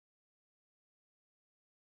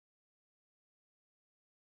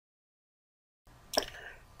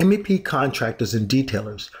MEP contractors and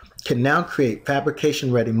detailers can now create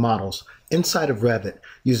fabrication-ready models inside of Revit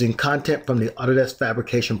using content from the Autodesk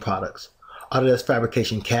Fabrication products, Autodesk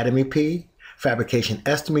Fabrication CADmep, Fabrication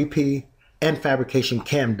ESTmep, and Fabrication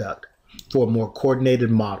CAMduct for a more coordinated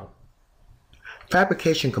model.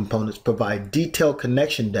 Fabrication components provide detailed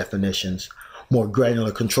connection definitions, more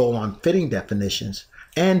granular control on fitting definitions,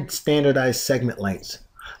 and standardized segment lengths,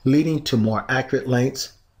 leading to more accurate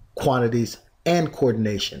lengths, quantities, and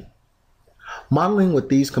coordination. Modeling with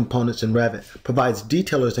these components in Revit provides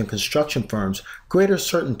detailers and construction firms greater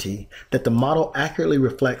certainty that the model accurately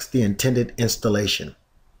reflects the intended installation.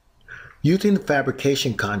 Using the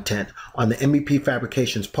fabrication content on the MEP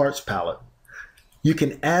Fabrications parts palette, you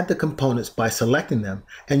can add the components by selecting them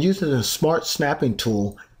and using a smart snapping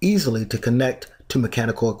tool easily to connect to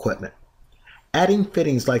mechanical equipment. Adding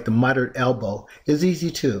fittings like the mitered elbow is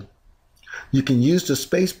easy too. You can use the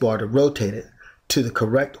spacebar to rotate it to the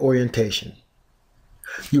correct orientation.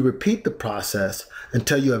 You repeat the process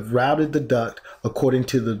until you have routed the duct according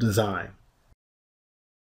to the design.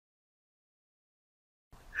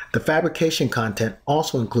 The fabrication content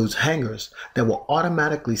also includes hangers that will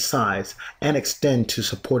automatically size and extend to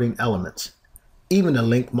supporting elements, even the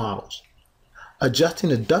link models. Adjusting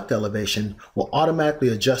the duct elevation will automatically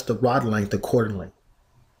adjust the rod length accordingly.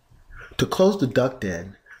 To close the duct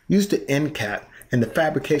in, use the end cap in the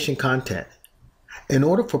fabrication content. In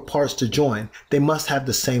order for parts to join, they must have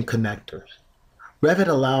the same connectors. Revit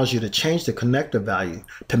allows you to change the connector value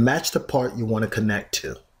to match the part you want to connect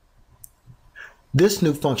to. This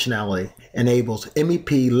new functionality enables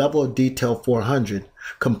MEP Level of Detail 400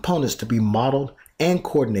 components to be modeled and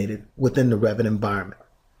coordinated within the Revit environment.